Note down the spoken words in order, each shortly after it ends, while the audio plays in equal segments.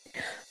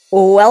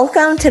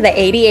Welcome to the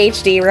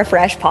ADHD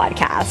Refresh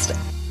podcast.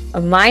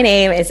 My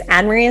name is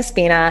Anne-Marie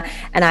Espina,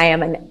 and I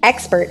am an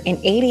expert in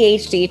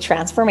ADHD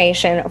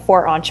transformation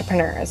for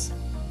entrepreneurs.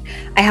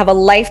 I have a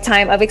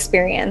lifetime of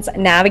experience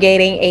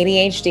navigating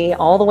ADHD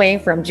all the way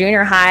from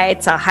junior high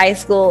to high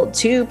school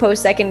to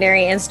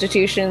post-secondary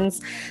institutions,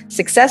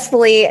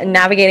 successfully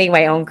navigating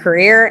my own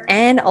career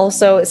and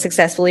also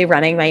successfully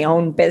running my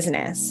own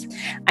business.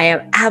 I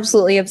am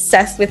absolutely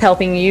obsessed with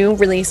helping you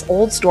release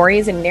old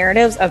stories and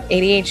narratives of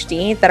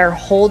ADHD that are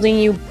holding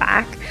you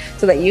back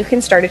so that you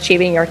can start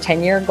achieving your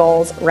 10-year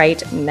goals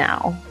right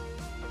now.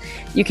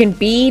 You can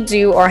be,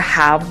 do, or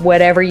have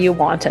whatever you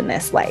want in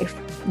this life.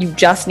 You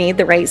just need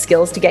the right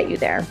skills to get you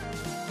there.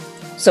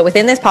 So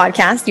within this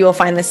podcast, you will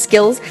find the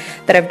skills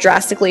that have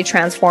drastically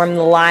transformed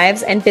the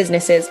lives and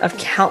businesses of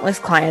countless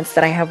clients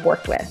that I have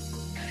worked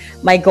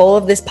with. My goal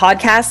of this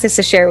podcast is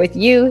to share with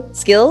you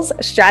skills,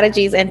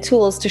 strategies, and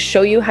tools to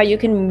show you how you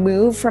can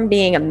move from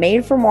being a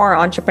made-for-more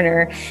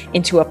entrepreneur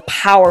into a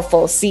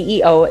powerful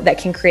CEO that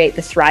can create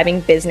the thriving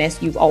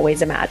business you've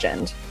always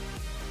imagined.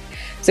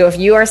 So if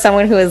you are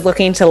someone who is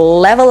looking to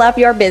level up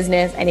your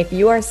business, and if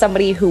you are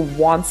somebody who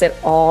wants it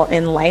all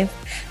in life,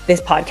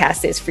 this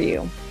podcast is for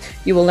you.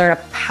 You will learn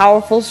a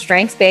powerful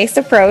strengths-based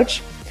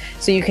approach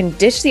so you can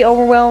ditch the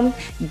overwhelm,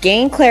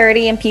 gain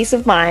clarity and peace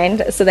of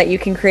mind so that you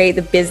can create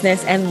the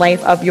business and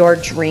life of your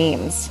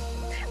dreams.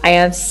 I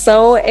am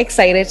so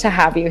excited to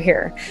have you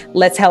here.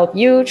 Let's help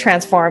you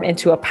transform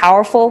into a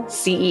powerful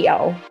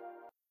CEO.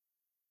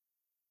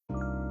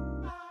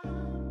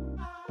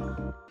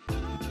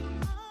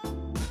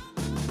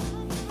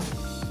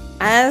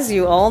 As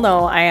you all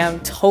know, I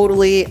am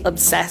totally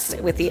obsessed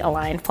with the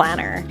Aligned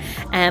Planner,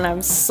 and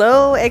I'm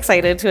so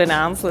excited to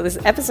announce that this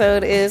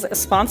episode is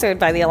sponsored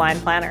by the Aligned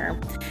Planner.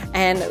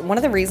 And one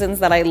of the reasons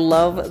that I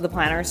love the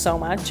planner so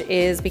much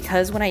is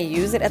because when I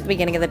use it at the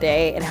beginning of the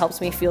day, it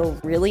helps me feel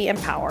really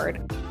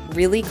empowered,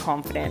 really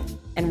confident,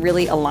 and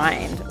really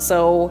aligned.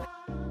 So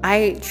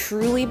I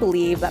truly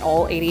believe that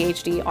all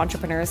ADHD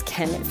entrepreneurs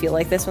can feel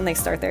like this when they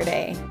start their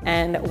day.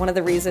 And one of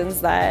the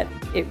reasons that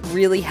it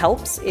really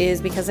helps is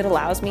because it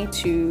allows me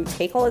to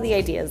take all of the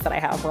ideas that I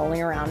have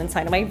rolling around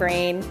inside of my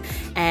brain,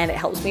 and it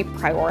helps me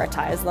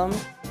prioritize them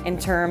in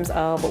terms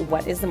of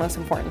what is the most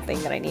important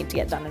thing that I need to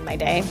get done in my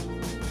day.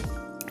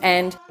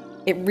 And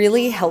it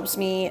really helps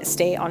me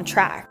stay on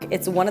track.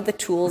 It's one of the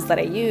tools that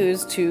I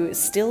use to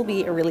still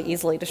be a really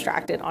easily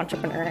distracted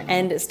entrepreneur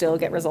and still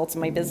get results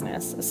in my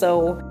business.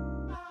 So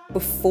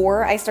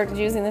before I started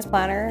using this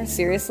planner,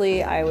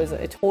 seriously, I was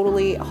a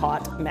totally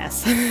hot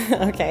mess,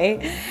 okay?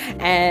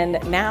 And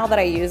now that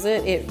I use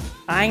it,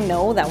 I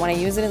know that when I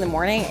use it in the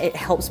morning, it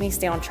helps me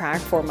stay on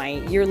track for my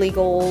yearly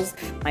goals,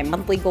 my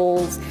monthly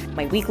goals,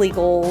 my weekly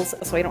goals,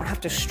 so I don't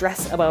have to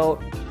stress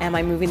about, am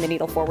I moving the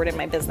needle forward in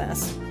my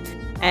business?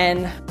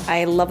 And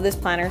I love this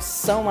planner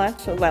so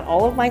much that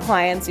all of my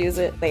clients use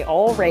it. They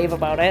all rave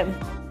about it.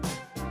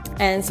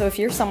 And so if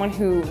you're someone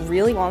who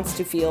really wants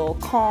to feel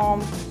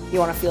calm, you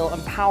want to feel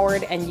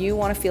empowered, and you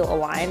want to feel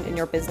aligned in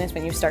your business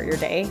when you start your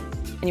day,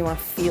 and you want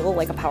to feel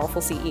like a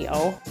powerful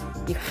CEO,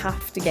 you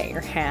have to get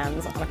your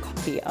hands on a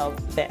copy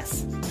of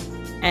this.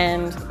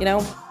 And,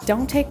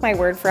 don't take my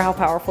word for how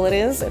powerful it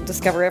is,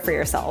 discover it for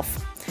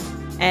yourself.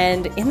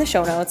 And in the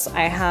show notes,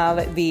 I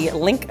have the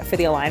link for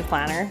the Aligned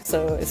Planner.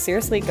 So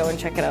seriously, go and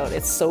check it out.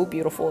 It's so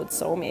beautiful. It's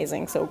so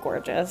amazing, so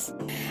gorgeous.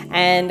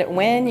 And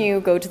when you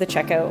go to the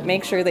checkout,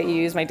 make sure that you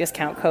use my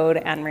discount code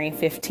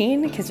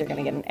ANNEMARIE15 because you're going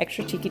to get an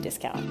extra cheeky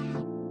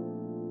discount.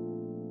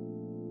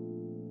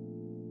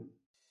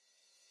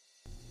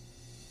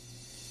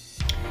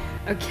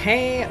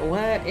 Okay,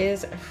 what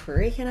is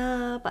freaking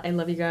up? I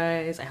love you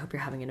guys. I hope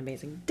you're having an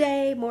amazing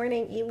day,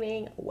 morning,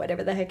 evening,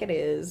 whatever the heck it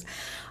is.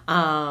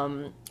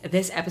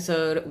 This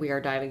episode, we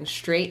are diving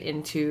straight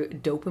into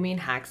dopamine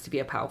hacks to be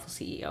a powerful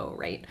CEO,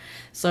 right?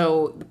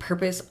 So the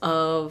purpose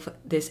of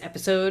this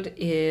episode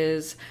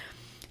is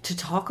to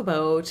talk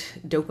about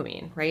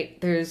dopamine, right?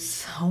 There's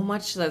so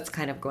much that's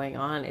kind of going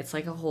on. It's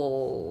like a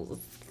whole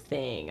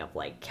thing of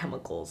like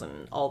chemicals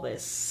and all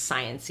this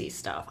sciencey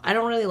stuff. I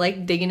don't really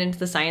like digging into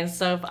the science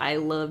stuff. I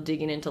love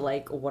digging into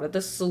like what are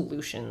the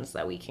solutions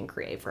that we can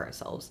create for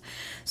ourselves.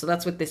 So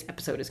that's what this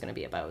episode is going to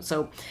be about.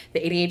 So the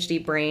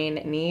ADHD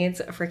brain needs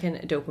a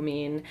freaking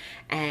dopamine,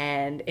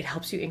 and it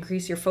helps you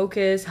increase your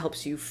focus,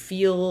 helps you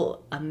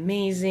feel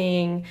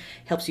amazing,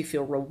 helps you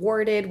feel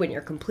rewarded when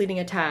you're completing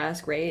a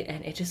task, right?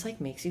 And it just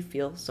like makes you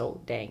feel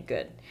so dang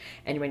good.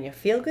 And when you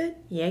feel good,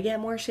 you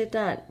get more shit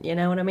done. You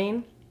know what I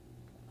mean?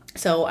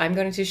 So I'm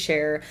going to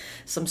share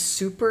some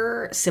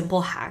super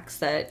simple hacks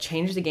that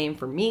changed the game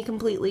for me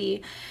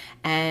completely.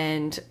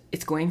 And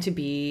it's going to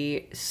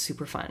be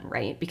super fun,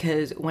 right?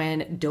 Because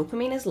when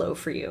dopamine is low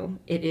for you,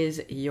 it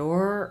is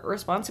your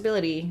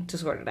responsibility to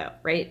sort it out,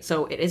 right?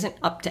 So it isn't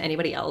up to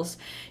anybody else.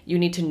 You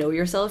need to know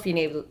yourself.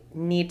 You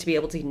need to be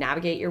able to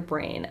navigate your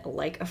brain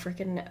like a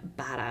freaking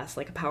badass,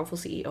 like a powerful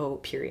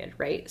CEO, period,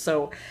 right?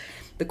 So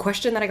the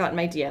question that I got in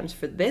my DMs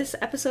for this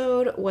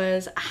episode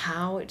was,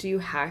 how do you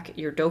hack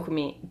your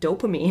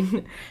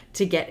dopamine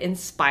to get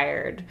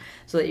inspired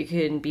so that you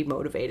can be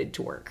motivated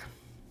to work?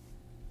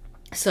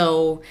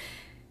 So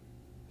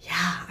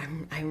yeah,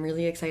 I'm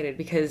really excited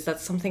because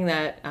that's something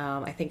that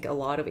I think a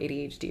lot of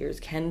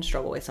ADHDers can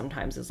struggle with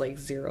sometimes, is like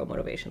zero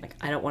motivation. Like,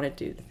 I don't want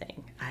to do the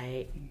thing.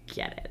 I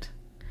get it.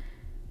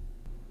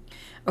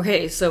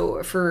 Okay,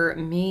 so for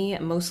me,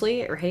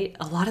 mostly, right,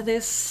 a lot of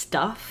this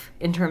stuff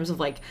in terms of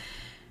like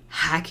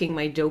hacking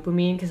my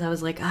dopamine, because I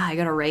was like, I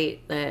gotta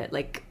write a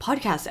like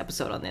podcast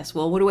episode on this.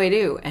 Well, what do I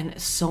do?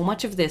 And so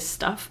much of this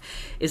stuff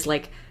is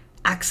like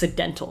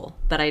accidental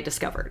that I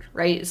discovered,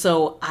 right?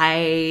 So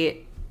I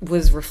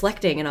was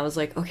reflecting and I was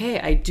like, okay,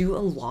 I do a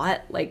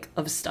lot like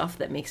of stuff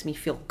that makes me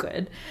feel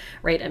good,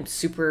 right? I'm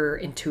super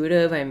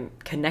intuitive. I'm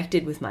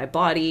connected with my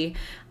body.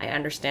 I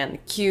understand the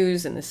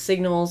cues and the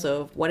signals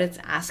of what it's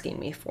asking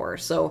me for.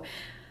 So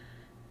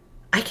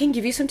I can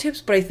give you some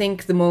tips, but I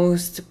think the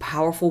most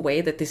powerful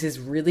way that this is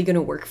really going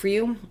to work for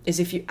you is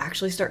if you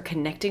actually start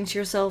connecting to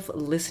yourself,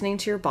 listening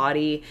to your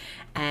body,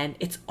 and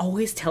it's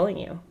always telling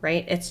you,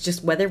 right? It's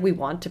just whether we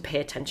want to pay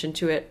attention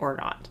to it or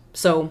not.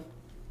 So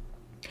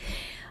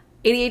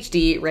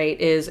ADHD, right,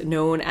 is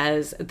known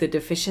as the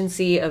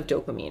deficiency of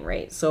dopamine,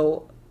 right?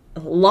 So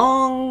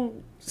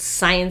long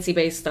sciencey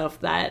based stuff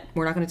that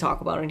we're not going to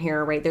talk about in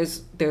here, right?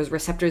 There's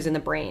receptors in the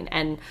brain,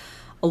 and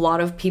a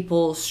lot of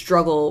people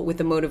struggle with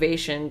the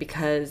motivation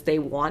because they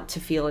want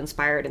to feel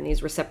inspired, and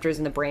these receptors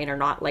in the brain are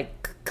not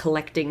like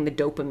collecting the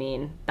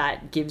dopamine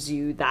that gives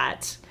you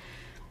that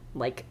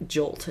like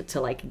jolt to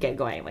like get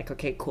going. Like,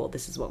 okay, cool,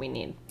 this is what we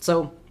need.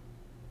 So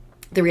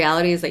the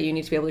reality is that you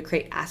need to be able to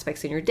create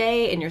aspects in your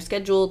day, in your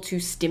schedule, to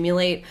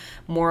stimulate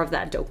more of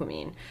that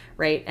dopamine,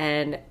 right?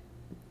 And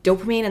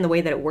dopamine and the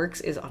way that it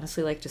works is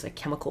honestly like just a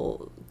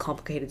chemical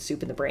complicated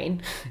soup in the brain.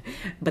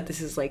 But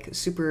this is like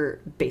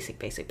super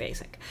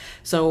basic.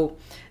 So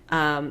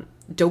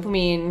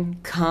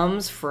dopamine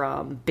comes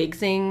from big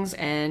things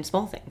and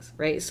small things,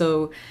 right?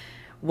 So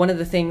one of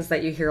the things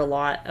that you hear a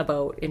lot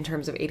about in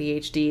terms of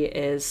ADHD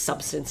is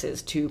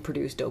substances to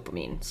produce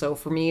dopamine. So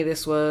for me,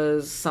 this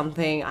was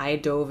something I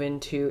dove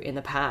into in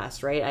the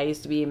past, right? I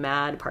used to be a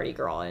mad party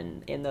girl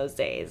in those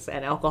days,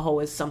 and alcohol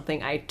was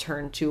something I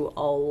turned to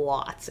a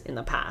lot in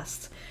the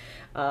past.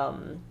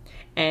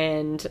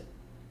 And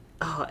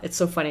it's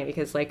so funny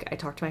because like I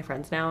talk to my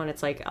friends now, and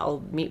it's like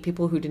I'll meet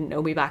people who didn't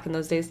know me back in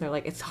those days, and they're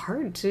like, it's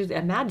hard to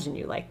imagine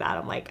you like that.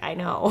 I'm like, I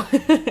know.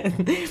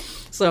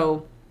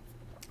 So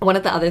one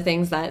of the other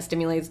things that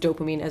stimulates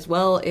dopamine as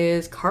well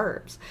is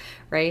carbs,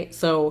 right?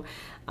 So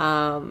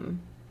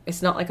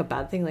it's not like a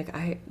bad thing. Like,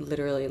 I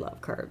literally love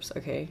carbs,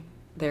 okay?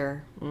 They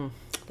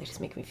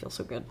just make me feel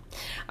so good.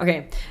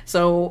 Okay,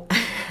 so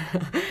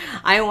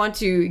I want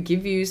to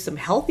give you some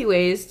healthy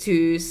ways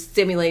to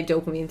stimulate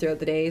dopamine throughout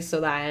the day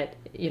so that,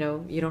 you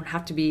know, you don't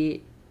have to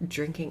be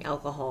drinking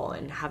alcohol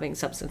and having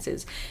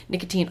substances.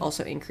 Nicotine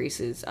also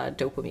increases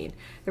dopamine.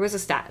 There was a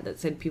stat that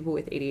said people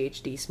with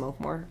ADHD smoke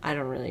more. I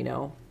don't really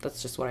know.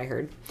 That's just what I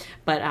heard.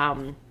 But,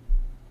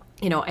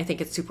 you know, I think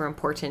it's super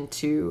important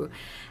to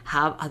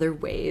have other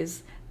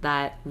ways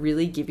that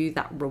really give you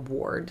that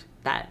reward,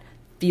 that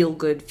feel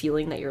good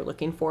feeling that you're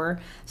looking for,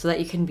 so that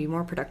you can be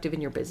more productive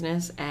in your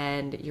business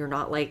and you're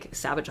not like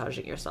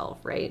sabotaging yourself,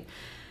 right?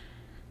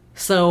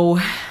 So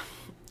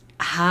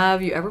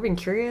have you ever been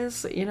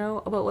curious, you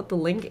know, about what the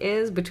link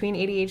is between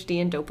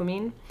ADHD and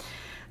dopamine?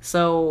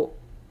 So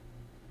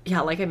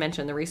yeah, like I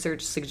mentioned, the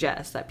research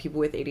suggests that people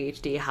with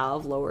ADHD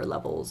have lower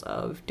levels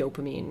of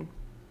dopamine.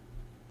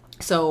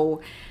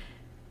 So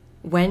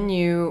when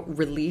you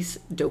release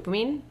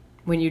dopamine,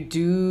 when you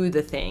do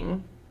the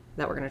thing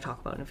that we're going to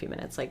talk about in a few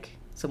minutes, like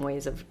some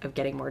ways of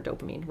getting more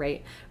dopamine,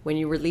 right? When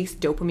you release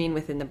dopamine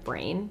within the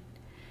brain,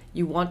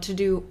 you want to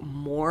do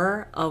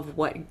more of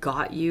what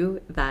got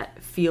you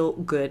that feel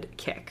good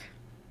kick,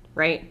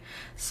 right?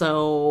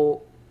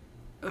 So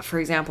for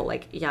example,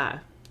 like, yeah,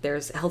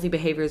 there's healthy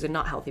behaviors and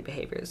not healthy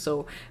behaviors.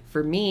 So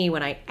for me,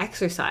 when I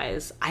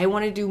exercise, I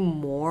want to do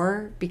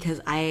more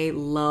because I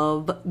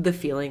love the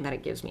feeling that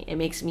it gives me. It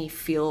makes me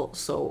feel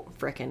so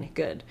freaking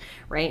good,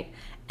 right?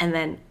 And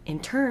then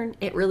in turn,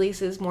 it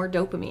releases more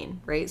dopamine,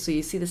 right? So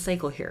you see the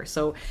cycle here.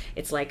 So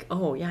it's like,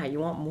 oh yeah, you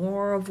want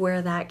more of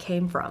where that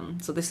came from.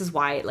 So this is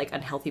why like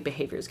unhealthy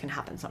behaviors can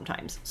happen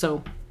sometimes.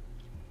 So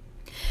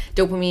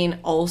dopamine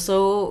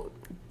also,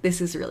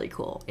 this is really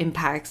cool,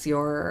 impacts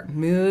your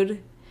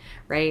mood,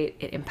 right?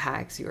 It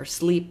impacts your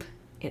sleep.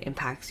 It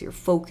impacts your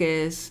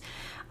focus.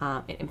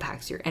 It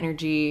impacts your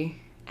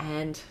energy.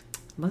 And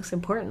most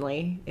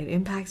importantly, it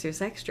impacts your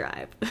sex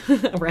drive,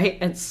 right?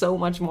 And so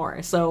much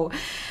more. So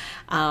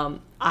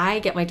I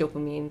get my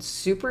dopamine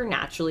super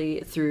naturally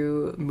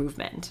through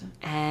movement.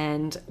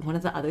 And one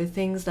of the other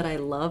things that I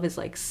love is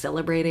like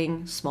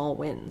celebrating small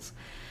wins.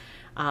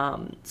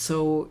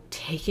 So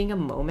taking a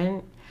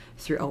moment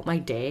throughout my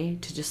day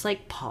to just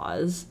like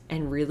pause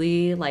and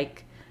really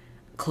like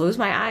close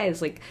my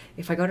eyes. Like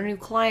if I got a new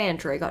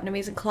client or I got an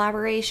amazing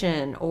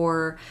collaboration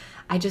or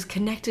I just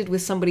connected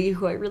with somebody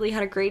who I really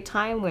had a great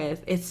time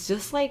with. It's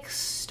just like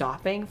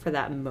stopping for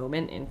that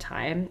moment in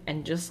time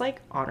and just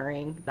like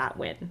honoring that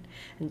win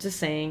and just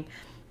saying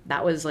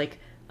that was like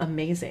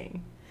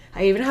amazing.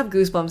 I even have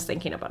goosebumps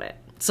thinking about it.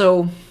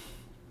 So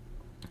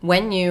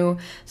when you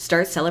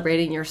start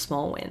celebrating your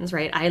small wins,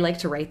 right? I like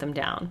to write them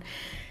down.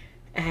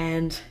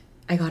 And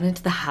I got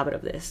into the habit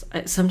of this.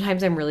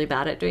 Sometimes I'm really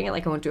bad at doing it.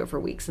 Like I won't do it for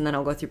weeks, and then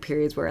I'll go through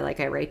periods where like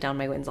I write down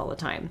my wins all the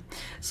time.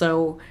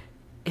 So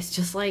it's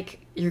just like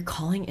you're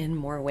calling in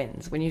more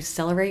wins. When you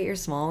celebrate your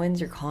small wins,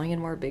 you're calling in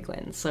more big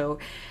wins. So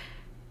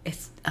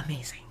it's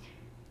amazing.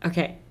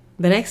 Okay.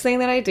 The next thing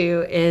that I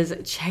do is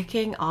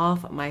checking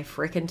off my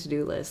freaking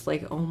to-do list.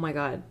 Like, oh my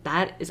God,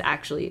 that is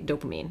actually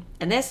dopamine.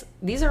 And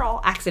these are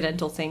all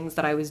accidental things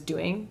that I was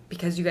doing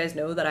because you guys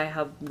know that I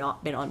have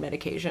not been on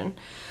medication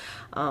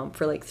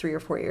for like 3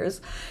 or 4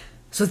 years.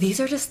 So these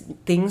are just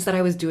things that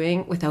I was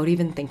doing without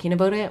even thinking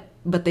about it,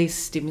 but they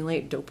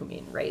stimulate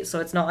dopamine, right? So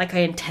it's not like I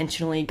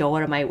intentionally go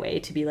out of my way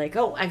to be like,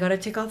 oh, I got to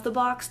tick off the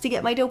box to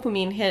get my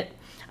dopamine hit.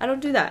 I don't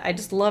do that. I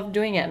just love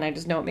doing it, and I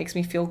just know it makes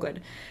me feel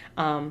good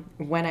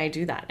when I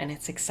do that, and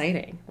it's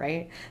exciting,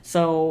 right?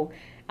 So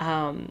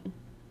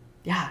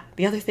yeah,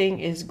 the other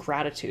thing is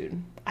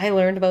gratitude. I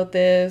learned about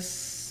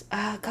this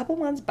a couple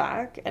months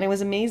back, and it was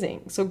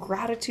amazing. So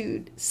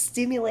gratitude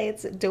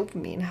stimulates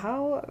dopamine.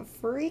 How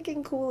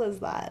freaking cool is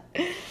that?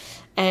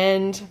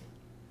 And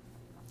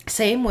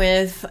same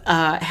with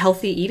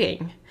healthy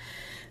eating.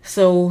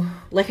 So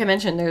like I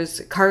mentioned,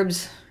 there's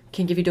carbs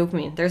can give you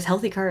dopamine. There's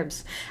healthy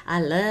carbs. I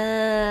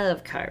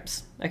love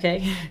carbs.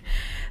 Okay.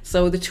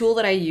 So the tool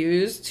that I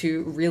use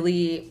to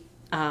really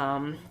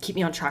keep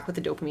me on track with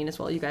the dopamine as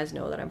well. You guys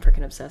know that I'm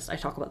freaking obsessed. I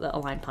talk about the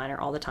Align Planner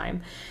all the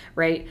time,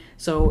 right?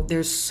 So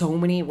there's so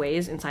many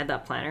ways inside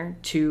that planner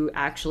to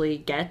actually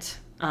get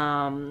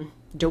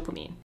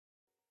dopamine.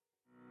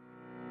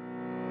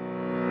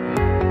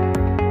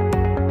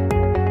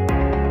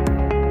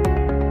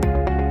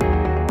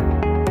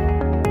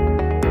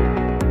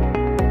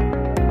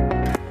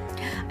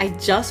 I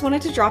just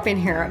wanted to drop in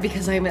here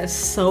because I'm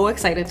so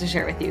excited to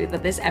share with you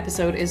that this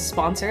episode is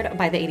sponsored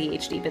by the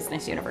ADHD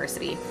Business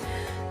University.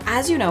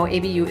 As you know,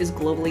 ABU is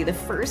globally the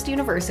first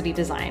university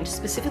designed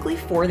specifically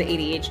for the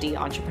ADHD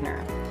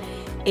entrepreneur.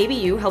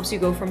 ABU helps you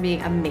go from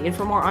being a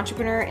made-for-more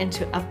entrepreneur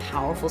into a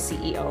powerful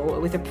CEO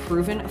with a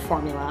proven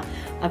formula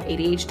of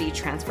ADHD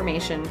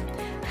transformation,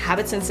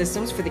 habits and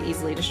systems for the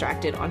easily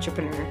distracted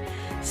entrepreneur,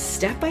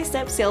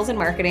 step-by-step sales and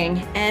marketing,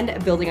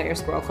 and building out your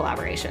squirrel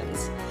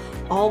collaborations.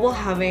 All while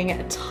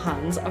having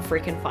tons of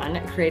freaking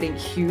fun, creating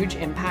huge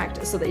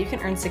impact so that you can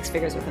earn 6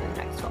 figures within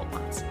the next 12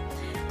 months.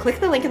 Click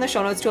the link in the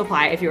show notes to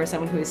apply if you are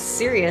someone who is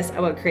serious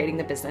about creating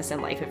the business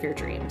and life of your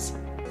dreams.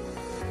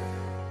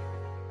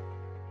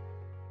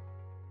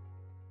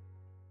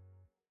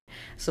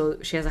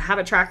 So she has a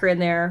habit tracker in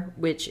there,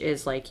 which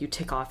is like you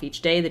tick off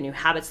each day the new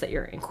habits that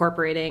you're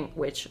incorporating,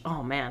 which,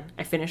 oh man,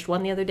 I finished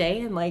one the other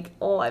day and like,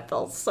 oh, I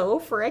felt so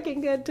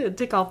freaking good to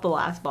tick off the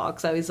last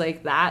box. I was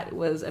like, that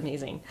was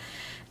amazing.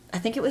 I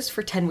think it was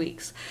for 10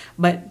 weeks.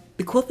 But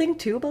the cool thing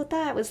too about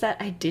that was that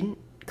I didn't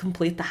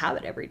complete the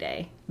habit every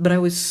day, but I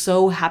was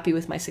so happy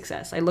with my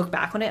success. I look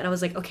back on it and I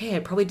was like, okay, I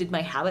probably did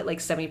my habit like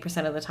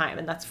 70% of the time.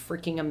 And that's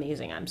freaking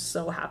amazing. I'm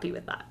so happy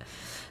with that.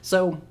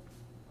 So,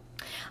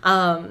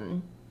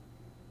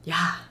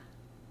 yeah,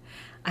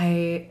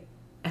 I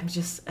am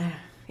just,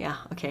 yeah,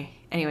 okay.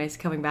 Anyways,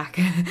 coming back,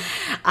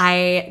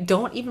 I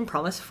don't even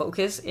promise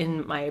focus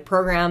in my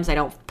programs. I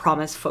don't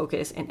promise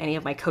focus in any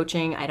of my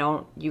coaching.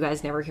 You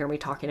guys never hear me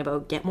talking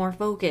about get more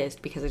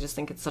focused because I just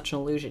think it's such an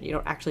illusion. You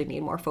don't actually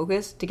need more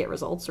focus to get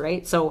results,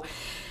 right? So,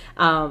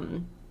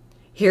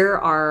 here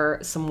are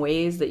some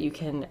ways that you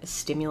can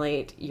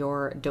stimulate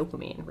your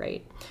dopamine,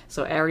 right?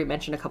 So I already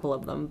mentioned a couple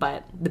of them,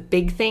 but the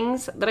big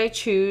things that I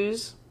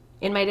choose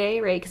in my day,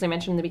 right? Because I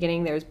mentioned in the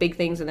beginning, there's big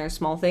things and there's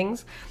small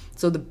things.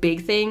 So the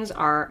big things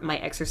are my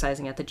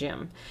exercising at the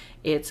gym.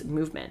 It's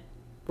movement,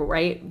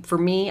 right? For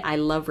me, I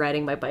love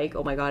riding my bike.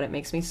 Oh my God, it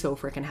makes me so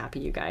freaking happy,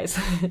 you guys.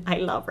 I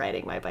love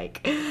riding my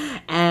bike.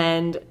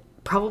 And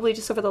probably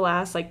just over the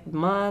last like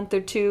month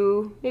or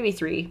 2, maybe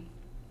 3,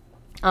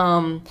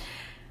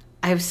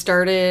 I've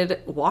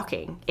started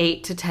walking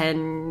 8 to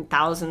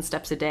 10,000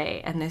 steps a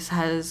day. And this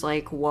has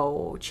like,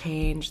 whoa,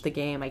 changed the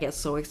game. I get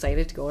so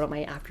excited to go on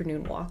my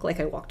afternoon walk. Like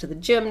I walk to the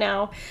gym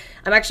now.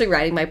 I'm actually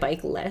riding my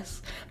bike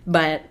less,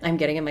 but I'm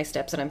getting in my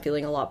steps and I'm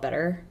feeling a lot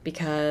better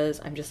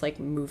because I'm just like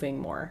moving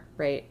more,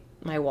 right?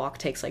 My walk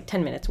takes like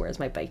 10 minutes, whereas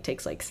my bike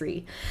takes like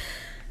 3.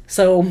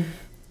 So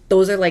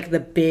those are like the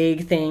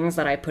big things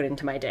that I put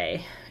into my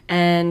day.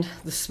 And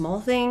the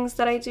small things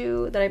that I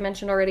do that I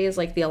mentioned already is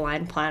like the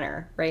Align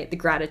Planner, right? The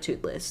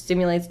gratitude list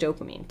stimulates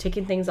dopamine,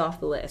 ticking things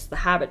off the list, the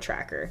habit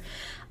tracker.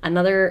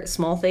 Another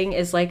small thing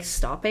is like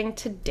stopping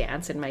to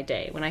dance in my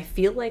day. When I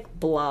feel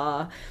like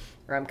blah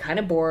or I'm kind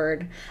of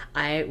bored,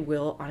 I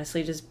will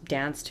honestly just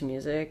dance to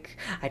music.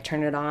 I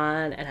turn it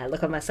on and I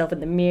look at myself in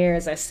the mirror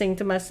as I sing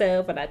to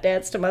myself and I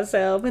dance to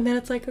myself. And then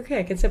it's like, okay,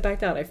 I can sit back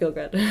down. I feel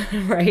good,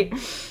 right?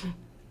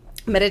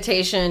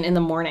 Meditation in the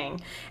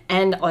morning,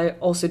 and I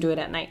also do it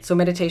at night. So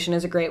meditation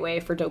is a great way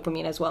for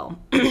dopamine as well.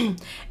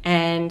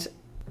 And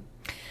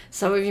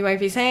some of you might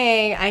be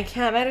saying, I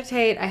can't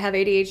meditate, I have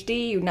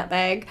ADHD, you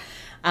nutbag.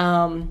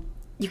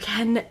 You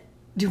can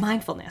do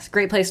mindfulness.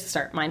 Great place to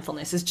start.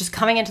 Mindfulness is just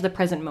coming into the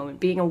present moment,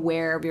 being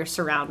aware of your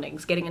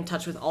surroundings, getting in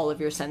touch with all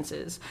of your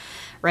senses,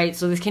 right?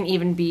 So this can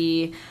even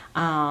be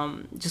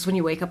just when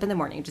you wake up in the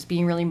morning, just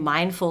being really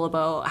mindful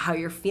about how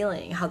you're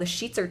feeling, how the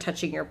sheets are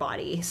touching your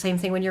body. Same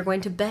thing when you're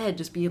going to bed,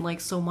 just being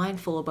like so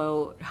mindful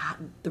about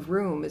the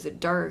room. Is it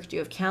dark? Do you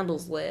have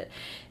candles lit?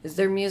 Is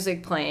there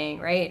music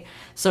playing, right?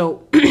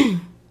 So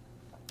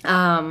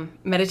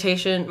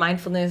meditation,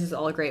 mindfulness is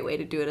all a great way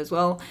to do it as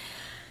well.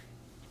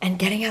 And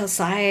getting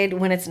outside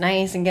when it's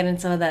nice and getting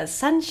some of that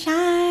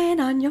sunshine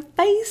on your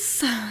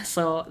face.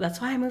 So that's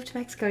why I moved to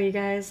Mexico, you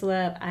guys, so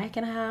that I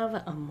can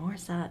have more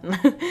sun.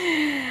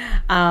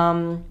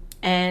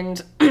 And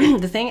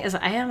the thing is,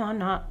 I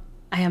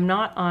am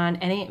not on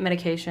any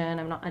medication.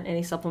 I'm not on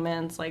any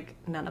supplements, like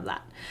none of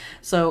that.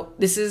 So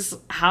this is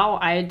how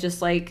I just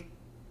like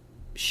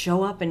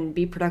show up and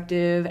be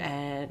productive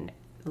and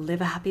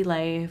live a happy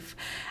life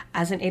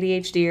as an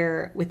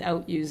ADHDer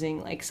without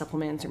using like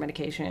supplements or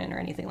medication or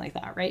anything like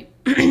that, right?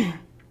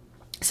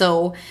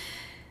 So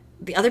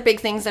the other big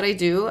things that I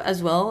do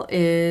as well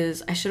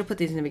is, I should have put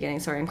these in the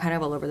beginning. Sorry, I'm kind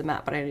of all over the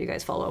map, but I know you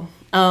guys follow.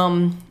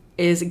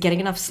 Is getting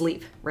enough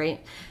sleep,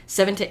 right?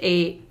 7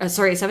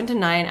 to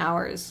 9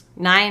 hours.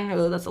 9,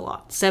 oh, that's a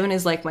lot. 7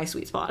 is like my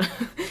sweet spot.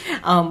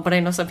 But I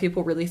know some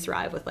people really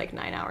thrive with like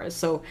 9 hours.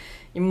 So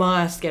you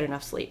must get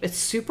enough sleep. It's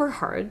super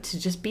hard to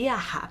just be a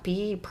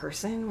happy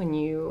person when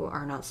you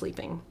are not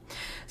sleeping.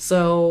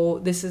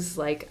 So this is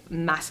like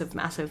massive,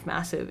 massive,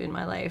 massive in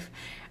my life.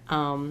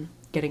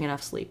 Getting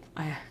enough sleep.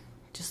 I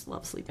just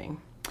love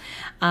sleeping.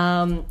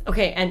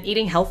 Okay, and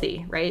eating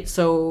healthy, right?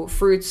 So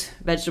fruits,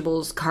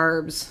 vegetables,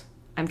 carbs.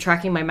 I'm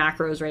tracking my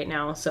macros right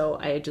now, so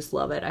I just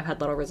love it. I've had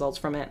little results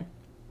from it.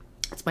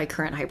 It's my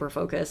current hyper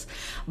focus.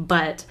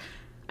 But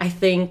I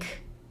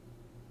think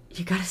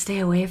you got to stay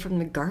away from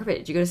the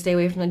garbage. You got to stay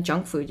away from the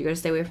junk food. You got to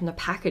stay away from the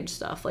packaged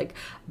stuff. Like,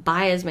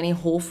 buy as many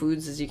whole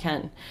foods as you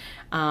can,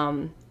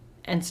 and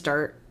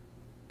start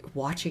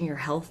watching your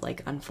health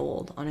like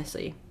unfold,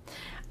 honestly.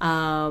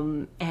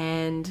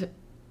 And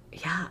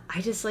yeah,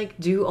 I just like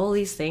do all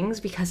these things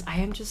because I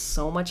am just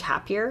so much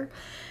happier.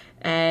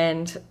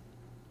 And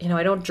you know,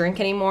 I don't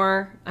drink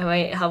anymore. I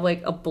might have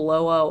like a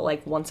blowout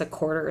like once a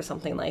quarter or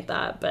something like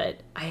that, but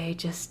I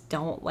just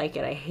don't like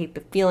it. I hate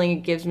the feeling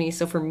it gives me.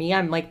 So for me,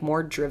 I'm like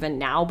more driven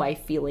now by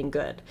feeling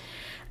good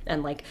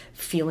and like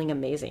feeling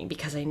amazing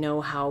because I know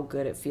how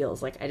good it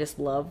feels. Like, I just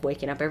love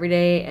waking up every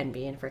day and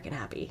being freaking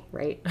happy,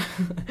 right?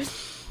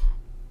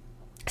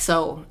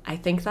 So I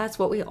think that's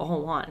what we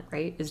all want,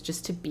 right? Is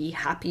just to be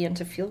happy and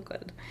to feel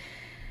good.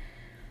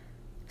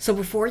 So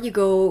before you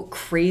go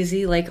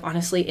crazy, like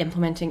honestly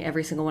implementing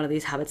every single one of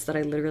these habits that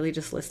I literally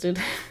just listed,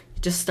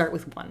 just start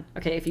with one.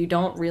 Okay, if you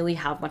don't really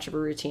have much of a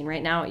routine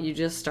right now, you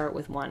just start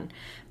with one.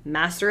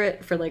 Master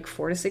it for like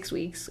 4 to 6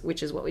 weeks,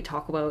 which is what we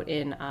talk about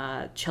in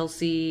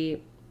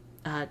Chelsea,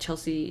 I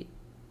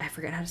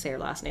forget how to say her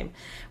last name,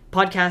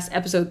 podcast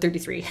episode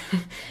 33.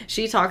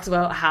 She talks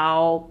about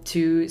how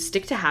to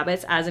stick to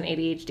habits as an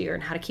ADHDer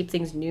and how to keep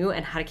things new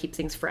and how to keep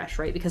things fresh,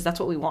 right? Because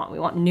that's what we want. We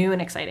want new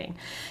and exciting.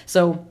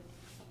 So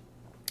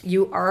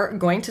you are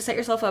going to set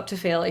yourself up to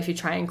fail if you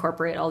try and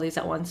incorporate all these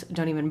at once.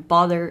 Don't even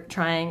bother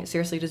trying.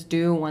 Seriously, just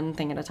do one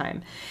thing at a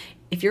time.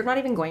 If you're not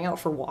even going out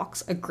for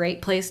walks, a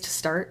great place to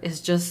start is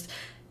just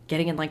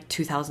getting in like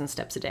 2,000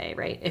 steps a day,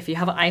 right? If you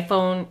have an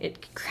iPhone,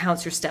 it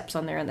counts your steps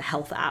on there in the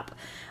health app.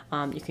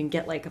 You can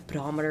get like a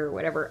pedometer or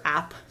whatever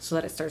app so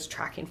that it starts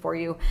tracking for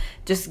you.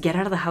 Just get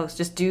out of the house.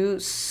 Just do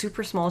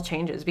super small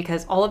changes,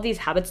 because all of these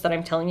habits that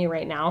I'm telling you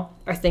right now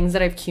are things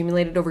that I've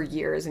accumulated over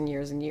years and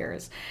years and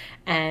years.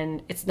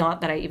 And it's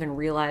not that I even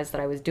realized that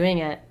I was doing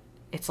it.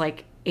 It's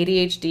like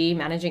ADHD,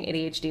 managing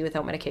ADHD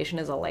without medication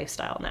is a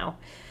lifestyle now.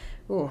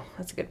 Ooh,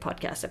 that's a good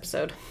podcast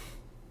episode.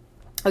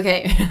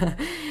 Okay,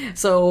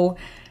 so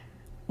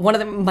one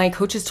of my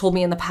coaches told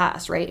me in the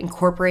past, right?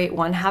 Incorporate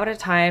one habit at a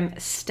time,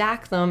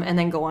 stack them, and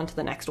then go on to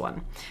the next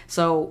one.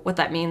 So what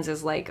that means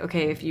is like,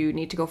 okay, if you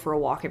need to go for a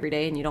walk every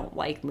day and you don't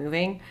like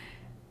moving,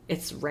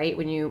 it's right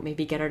when you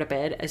maybe get out of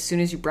bed. As soon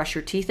as you brush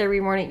your teeth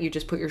every morning, you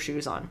just put your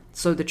shoes on.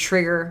 So the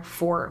trigger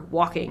for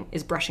walking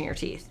is brushing your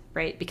teeth,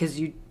 right? Because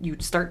you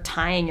start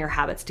tying your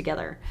habits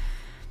together.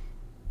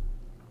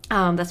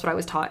 That's what I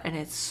was taught, and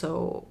it's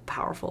so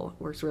powerful.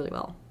 It works really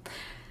well.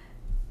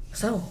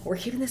 So we're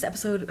keeping this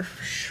episode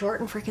short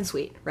and freaking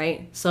sweet,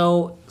 right?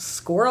 So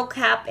squirrel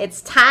cap,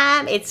 it's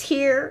time. It's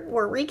here.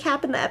 We're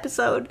recapping the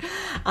episode.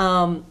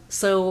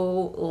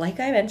 So like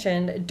I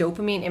mentioned,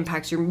 dopamine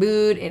impacts your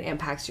mood. It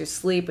impacts your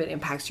sleep. It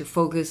impacts your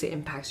focus. It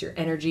impacts your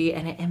energy,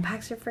 and it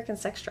impacts your freaking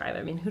sex drive.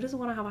 I mean, who doesn't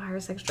want to have a higher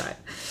sex drive?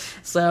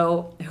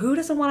 So who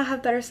doesn't want to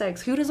have better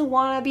sex? Who doesn't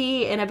want to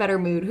be in a better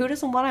mood? Who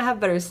doesn't want to have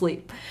better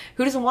sleep?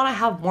 Who doesn't want to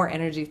have more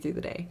energy through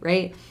the day,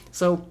 right?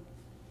 So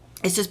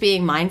it's just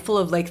being mindful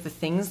of like the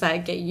things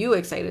that get you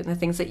excited and the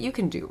things that you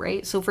can do,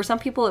 right? So for some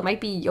people, it might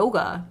be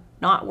yoga,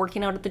 not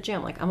working out at the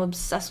gym. Like, I'm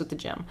obsessed with the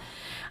gym.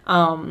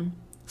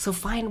 So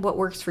find what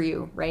works for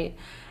you, right?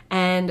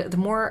 And the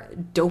more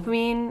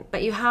dopamine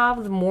that you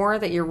have, the more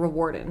that you're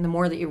rewarded. And the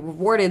more that you're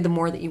rewarded, the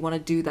more that you want to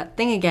do that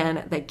thing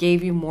again that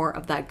gave you more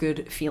of that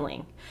good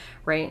feeling,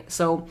 right?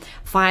 So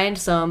find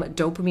some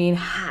dopamine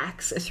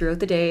hacks throughout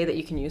the day that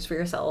you can use for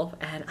yourself.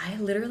 And I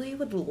literally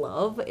would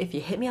love if you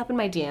hit me up in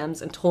my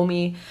DMs and told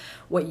me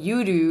what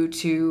you do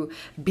to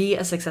be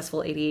a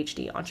successful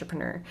ADHD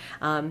entrepreneur.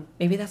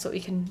 Maybe that's what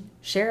we can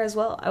share as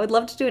well. I would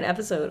love to do an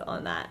episode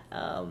on that,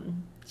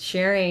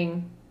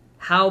 sharing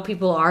how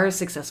people are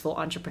successful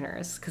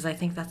entrepreneurs, because I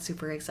think that's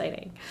super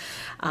exciting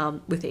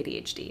with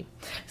ADHD.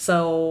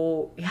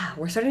 So yeah,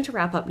 we're starting to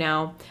wrap up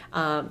now.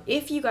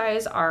 If you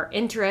guys are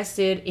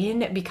interested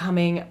in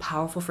becoming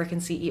powerful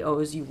freaking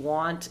CEOs, you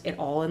want it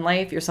all in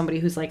life, you're somebody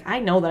who's like, I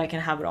know that I can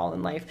have it all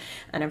in life,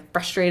 and I'm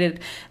frustrated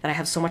that I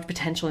have so much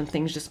potential and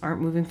things just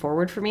aren't moving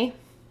forward for me,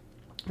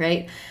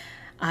 right?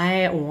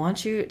 I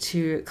want you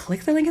to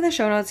click the link in the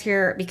show notes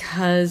here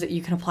because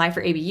you can apply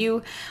for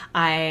ABU.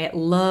 I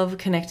love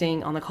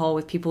connecting on the call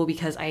with people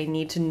because I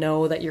need to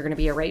know that you're going to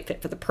be a right fit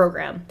for the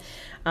program.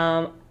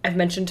 I've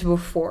mentioned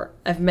before,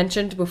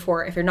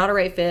 if you're not a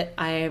right fit,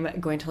 I'm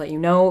going to let you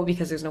know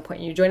because there's no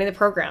point in you joining the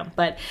program.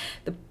 But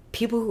the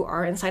people who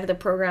are inside of the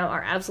program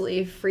are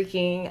absolutely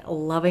freaking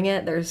loving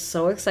it. They're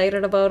so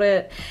excited about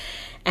it.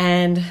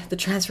 And the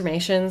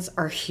transformations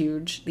are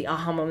huge. The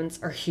aha moments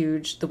are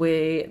huge. The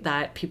way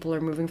that people are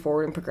moving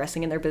forward and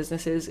progressing in their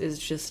businesses is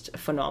just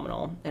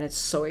phenomenal. And it's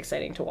so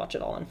exciting to watch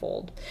it all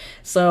unfold.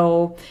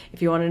 So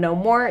if you want to know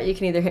more, you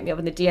can either hit me up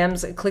in the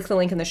DMs, click the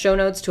link in the show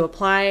notes to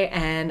apply.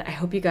 And I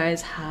hope you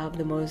guys have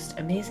the most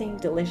amazing,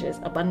 delicious,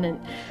 abundant,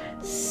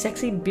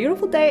 sexy,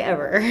 beautiful day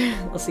ever.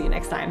 We'll see you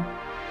next time.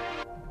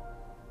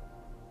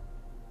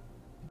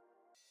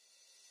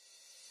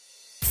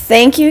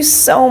 Thank you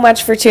so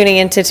much for tuning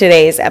into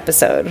today's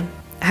episode.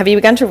 Have you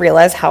begun to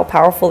realize how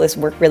powerful this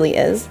work really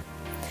is?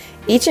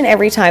 Each and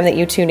every time that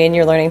you tune in,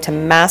 you're learning to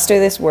master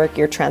this work.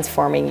 You're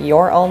transforming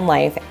your own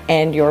life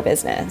and your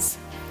business.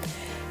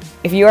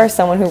 If you are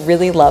someone who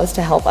really loves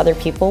to help other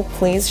people,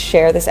 please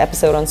share this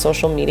episode on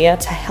social media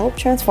to help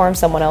transform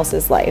someone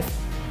else's life.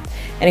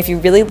 And if you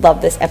really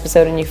love this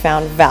episode and you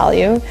found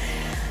value,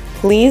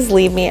 please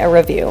leave me a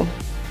review.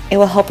 It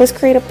will help us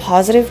create a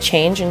positive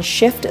change and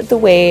shift the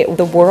way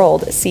the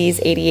world sees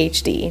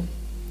ADHD.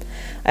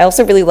 I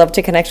also really love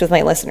to connect with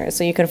my listeners,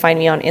 so you can find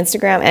me on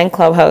Instagram and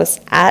Clubhouse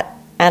at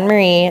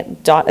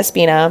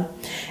annemarie.espina.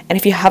 And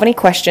if you have any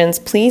questions,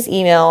 please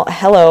email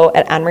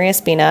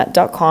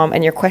hello@annemarieespina.com,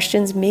 and your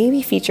questions may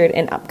be featured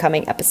in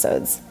upcoming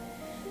episodes.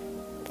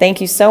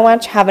 Thank you so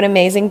much. Have an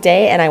amazing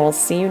day, and I will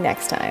see you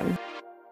next time.